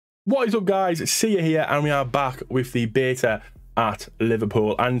What is up, guys? See you here, and we are back with the beta at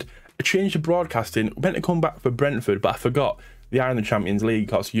Liverpool. And a change to broadcasting. We're meant to come back for Brentford, but I forgot they are in the Champions League,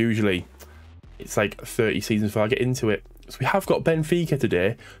 because usually it's like 30 seasons before I get into it. So we have got Benfica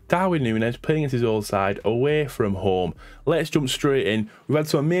today. Darwin Núñez playing against his old side away from home. Let's jump straight in. We've had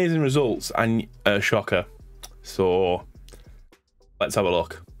some amazing results and a shocker. So let's have a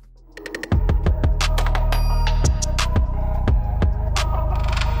look.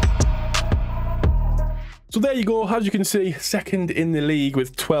 So there you go, as you can see, second in the league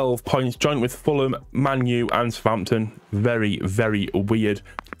with 12 points, joint with Fulham, Man U and Southampton. Very, very weird.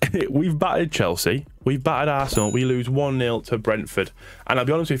 We've battered Chelsea, we've battered Arsenal, we lose 1-0 to Brentford. And I'll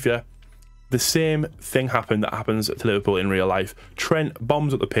be honest with you, the same thing happened that happens to Liverpool in real life. Trent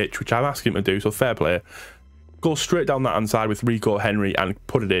bombs up the pitch, which I'm asking him to do, so fair play. Goes straight down that hand side with Rico Henry and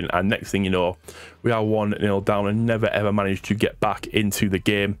put it in, and next thing you know, we are 1-0 down and never ever managed to get back into the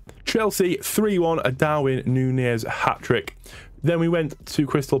game. Chelsea 3-1, a Darwin Núñez hat-trick. Then we went to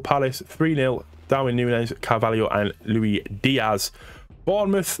Crystal Palace 3-0, Darwin Núñez, Carvalho and Luis Diaz.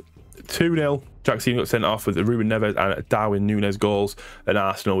 Bournemouth 2-0, Jackson got sent off with Ruben Neves and Darwin Núñez goals, and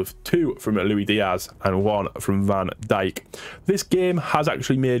Arsenal with 2 from Luis Diaz and 1 from Van Dijk. This game has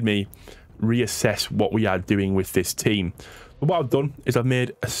actually made me reassess what we are doing with this team. But what I've done is I've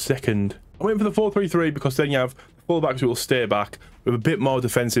made a second. I went for the 4-3-3 because then you have fullbacks who will stay back with a bit more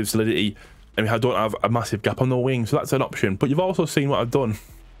defensive solidity, and I don't have a massive gap on the wing, so that's an option. But you've also seen what I've done.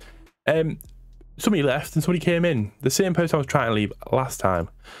 Somebody left and somebody came in. The same person I was trying to leave last time.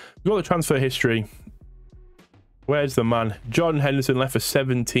 We've got the transfer history. Where's the man? John Henderson left for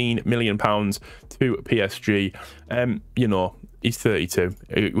 £17 million to PSG. You know, he's 32.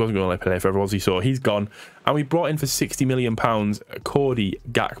 He wasn't going to play forever, was he? So he's gone. And we brought in for £60 million Cody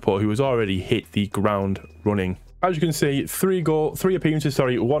Gakpo, who has already hit the ground running. As you can see, 3 appearances,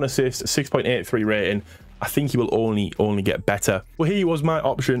 1 assist, 6.83 rating. I think he will only get better. Well, he was my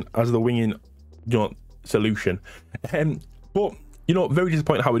option as the winging, solution. But you know, very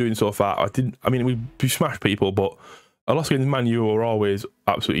disappointed how we're doing so far. I mean, we smashed people, but a loss against Man U were always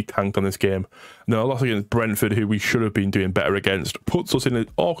absolutely tanked on this game. And then a loss against Brentford, who we should have been doing better against, puts us in an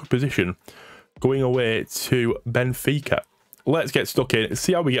awkward position going away to Benfica. Let's get stuck in,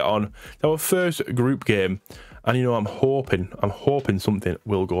 see how we get on. Our first group game, and you know, I'm hoping something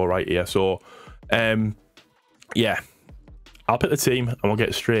will go right here. So, yeah, I'll pick the team and we'll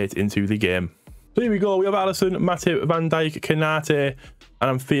get straight into the game. So here we go. We have Alisson, Matip, Van Dijk, Konate, and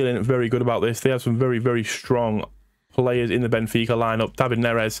I'm feeling very good about this. They have some very, very strong players in the Benfica lineup. David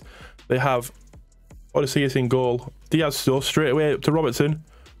Neres. They have Odysseus in goal. Diaz stuff straight away up to Robertson.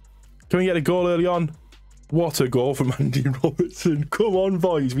 Can we get a goal early on? What a goal from Andy Robertson. Come on,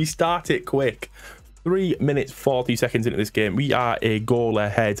 boys. We start it quick. 3 minutes 40 seconds into this game. We are a goal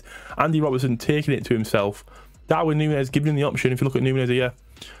ahead. Andy Robertson taking it to himself. Darwin Núñez giving him the option. If you look at Núñez here,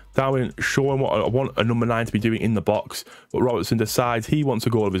 Darwin showing what I want a number 9 to be doing in the box, but Robertson decides he wants a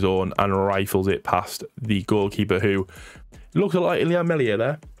goal of his own and rifles it past the goalkeeper, who looks a lot like Liam Elliott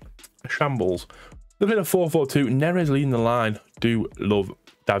there. Shambles. They've played a 4-4-2. Neres leading the line. Do love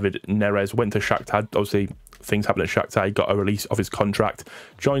David Neres. Went to Shakhtar. Obviously, things happened at Shakhtar. He got a release of his contract.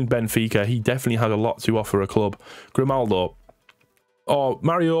 Joined Benfica. He definitely has a lot to offer a club. Grimaldo. Oh,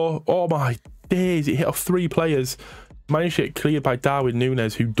 Mario. Oh, my days. It hit off 3 players. Managed to get cleared by Darwin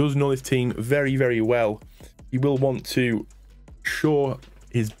Núñez, who does know this team very, very well. He will want to show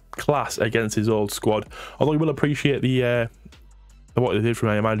his class against his old squad. Although he will appreciate the what they did from,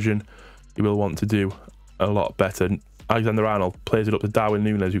 I imagine he will want to do a lot better. Alexander-Arnold plays it up to Darwin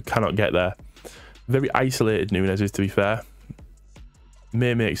Núñez, who cannot get there. Very isolated Núñez is, to be fair.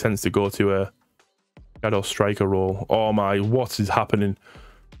 May make sense to go to a shadow striker role. Oh my, what is happening?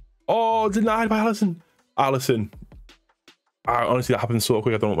 Oh, denied by Alisson. Alisson. Honestly, that happened so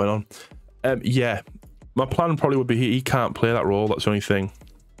quick, I don't know what went on. Yeah, my plan probably would be he can't play that role. That's the only thing.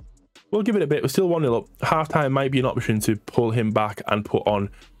 We'll give it a bit. We're still 1-0 up. Half-time might be an option to pull him back and put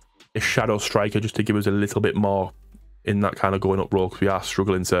on a shadow striker just to give us a little bit more in that kind of going up role, because we are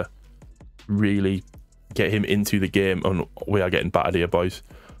struggling to really get him into the game, and we are getting battered here, boys.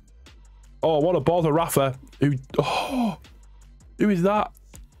 Oh, what a ball to Rafa. Who is that?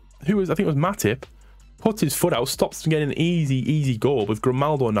 I think it was Matip. Puts his foot out, stops him getting an easy goal with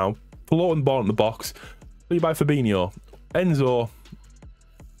Grimaldo now. Floating ball in the box. Played by Fabinho. Enzo.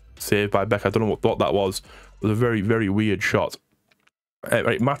 Saved by Beck. I don't know what that was. It was a very, very weird shot.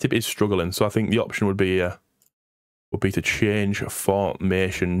 Right, Matip is struggling, so I think the option would be to change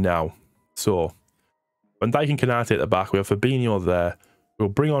formation now. So, Van Dijk and Konate at the back. We have Fabinho there. We'll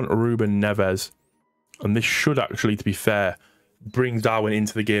bring on Ruben Neves. And this should actually, to be fair, brings Darwin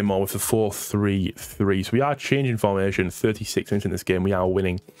into the game more with the 4-3-3. So we are changing formation 36 minutes in this game. We are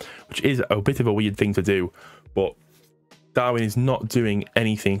winning, which is a bit of a weird thing to do. But Darwin is not doing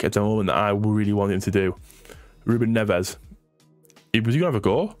anything at the moment that I really want him to do. Ruben Neves. Was he going to have a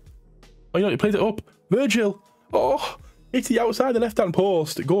go? Oh, you know, he plays it up. Virgil. Oh, it's the outside the left-hand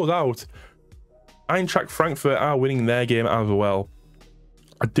post. It goes out. Eintracht Frankfurt are winning their game as well.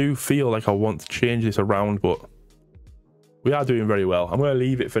 I do feel like I want to change this around, but we are doing very well. I'm going to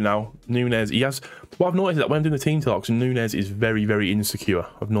leave it for now. Nunes, he has... What I've noticed is that when I'm doing the team talks, Nunes is very, very insecure.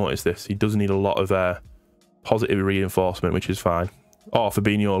 I've noticed this. He does need a lot of positive reinforcement, which is fine. Oh,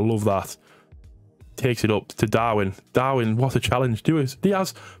 Fabinho, love that. Takes it up to Darwin. Darwin, what a challenge.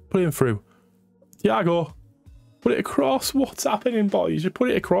 Diaz, put him through. Thiago, put it across. What's happening, boys? You put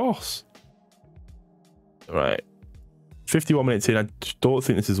it across. All right. 51 minutes in. I just don't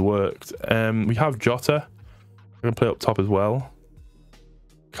think this has worked. We have Jota. I'm going to play up top as well.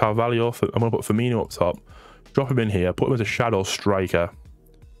 Carvalho. I'm going to put Firmino up top. Drop him in here. Put him as a shadow striker.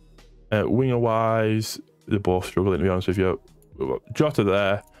 Winger-wise, they're both struggling, to be honest with you. Jota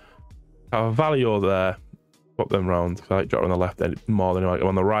there. Carvalho there. Swap them round. I like Jota on the left end more than I like him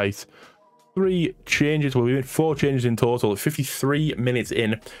on the right. 3 changes. Well, we made 4 changes in total. 53 minutes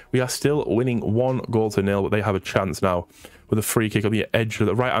in. We are still winning 1-0, but they have a chance now with a free kick on the edge of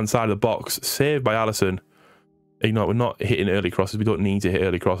the right-hand side of the box. Saved by Alisson. You know, we're not hitting early crosses. We don't need to hit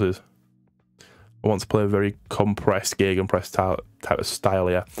early crosses. I want to play a very compressed, gegenpress type of style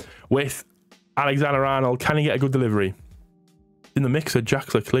here. With Alexander-Arnold, can he get a good delivery? In the mixer,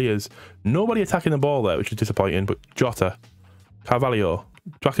 Jackler clears. Nobody attacking the ball there, which is disappointing, but Jota. Carvalho.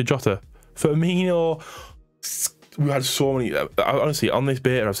 Back to Jota. Firmino. We had so many. Honestly, on this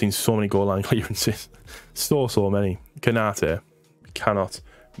beta, I've seen so many goal line clearances. So many. Kanate cannot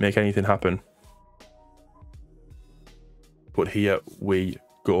make anything happen. But here we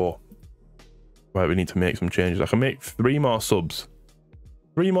go. Right, we need to make some changes. I can make 3 more subs.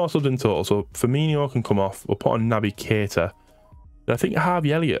 3 more subs in total. So Firmino can come off. We'll put on Naby Keita. I think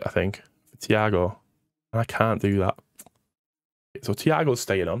Harvey Elliott, for Thiago. And I can't do that. So Thiago's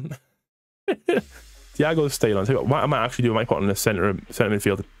staying on. Thiago's staying on. So what I might actually do, I might put on the centre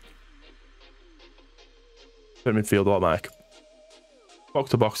midfield. Centre midfield automatic. Box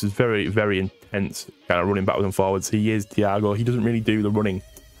to box is very, very intense. Kind of running backwards and forwards. He is Thiago. He doesn't really do the running.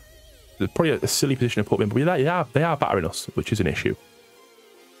 There's probably a silly position to put him in, but they are battering us, which is an issue.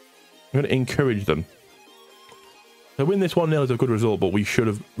 I'm going to encourage them. To win this 1-0 is a good result, but we should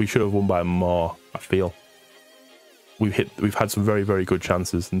have won by more, I feel. We've had some very, very good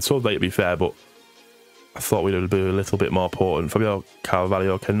chances, and so late to be fair, but I thought we'd be a little bit more potent. Fabio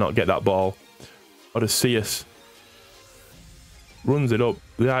Carvalho cannot get that ball. Odysseus runs it up.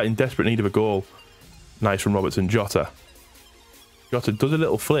 They are in desperate need of a goal. Nice from Robertson. Jota does a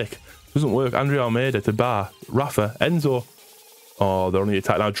little flick. Doesn't work. Andrea Almeida to Bar. Rafa. Enzo. Oh, they're on the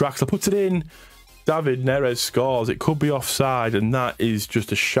attack now. Draxler puts it in. David Neres scores. It could be offside, and that is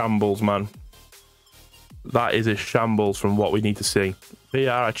just a shambles, man. That is a shambles from what we need to see. They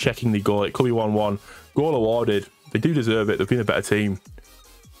are checking the goal. It could be 1-1. Goal awarded. They do deserve it. They've been a better team.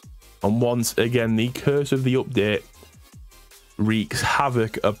 And once again, the curse of the update wreaks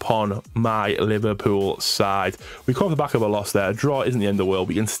havoc upon my Liverpool side. We come off the back of a loss there. A draw isn't the end of the world.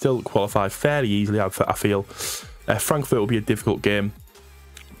 We can still qualify fairly easily, I feel. Frankfurt will be a difficult game,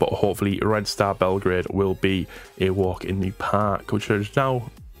 but hopefully Red Star Belgrade will be a walk in the park, which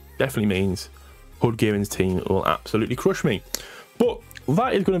now definitely means Hood Gaming's team will absolutely crush me. But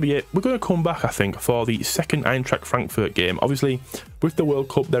that is going to be it. We're going to come back, I think, for the second Eintracht Frankfurt game. Obviously, with the World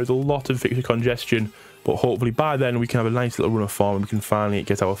Cup, there's a lot of fixture congestion, but hopefully by then we can have a nice little run of form and we can finally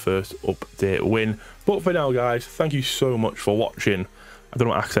get our first update win. But for now, guys, thank you so much for watching. I don't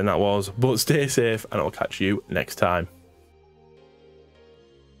know what accent that was, but stay safe and I'll catch you next time.